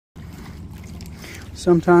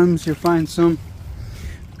Sometimes you find some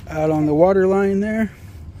out on the water line there.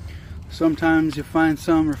 Sometimes you find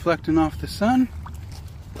some reflecting off the sun.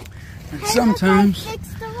 And sometimes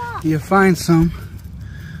you find some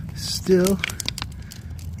still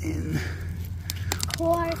in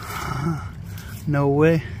quartz. No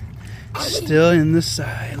way. Still in the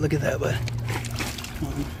side. Look at that, bud.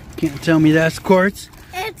 Can't tell me that's quartz.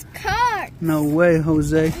 It's quartz. No way,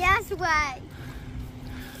 Jose. Yes way.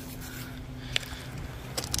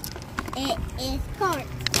 It is quartz.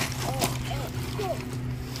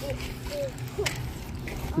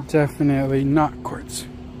 Definitely not quartz.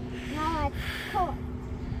 No, it's quartz.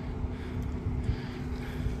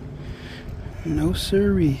 No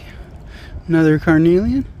siree. Another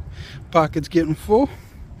carnelian. Pocket's getting full.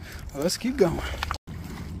 Well, let's keep going.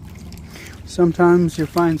 Sometimes you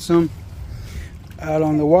find some out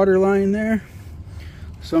on the water line there.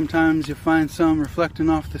 Sometimes you find some reflecting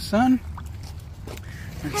off the sun.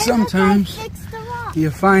 And sometimes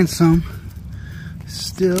you find some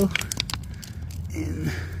still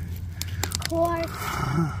in quartz.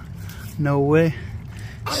 No way.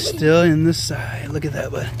 Still in the side. Look at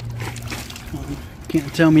that, bud.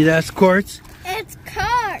 Can't tell me that's quartz. It's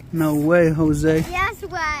quartz. No way, Jose. Yes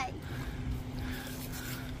way.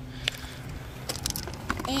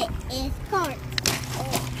 It is quartz.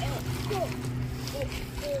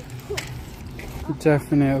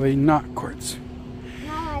 Definitely not quartz.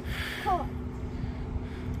 No, it's quartz.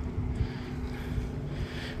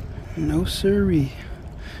 No siree.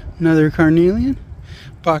 Another carnelian.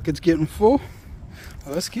 Pocket's getting full.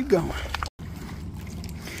 Well, let's keep going.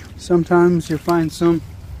 Sometimes you find some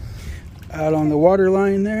out on the water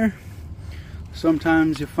line there.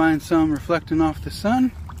 Sometimes you find some reflecting off the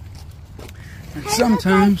sun. And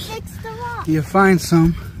sometimes you find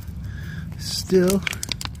some still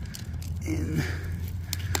in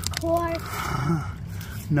quartz.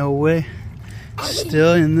 No way.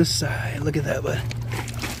 Still in the side. Look at that, bud.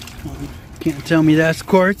 Can't tell me that's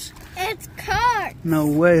quartz. It's quartz. No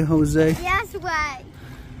way, Jose. Yes way.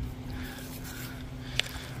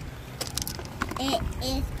 It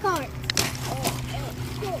is quartz.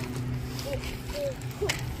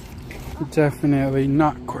 Definitely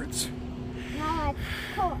not quartz. No, it's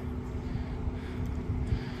quartz.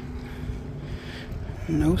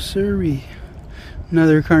 No siree.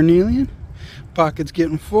 Another carnelian. Pocket's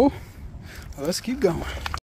getting full. Well, let's keep going.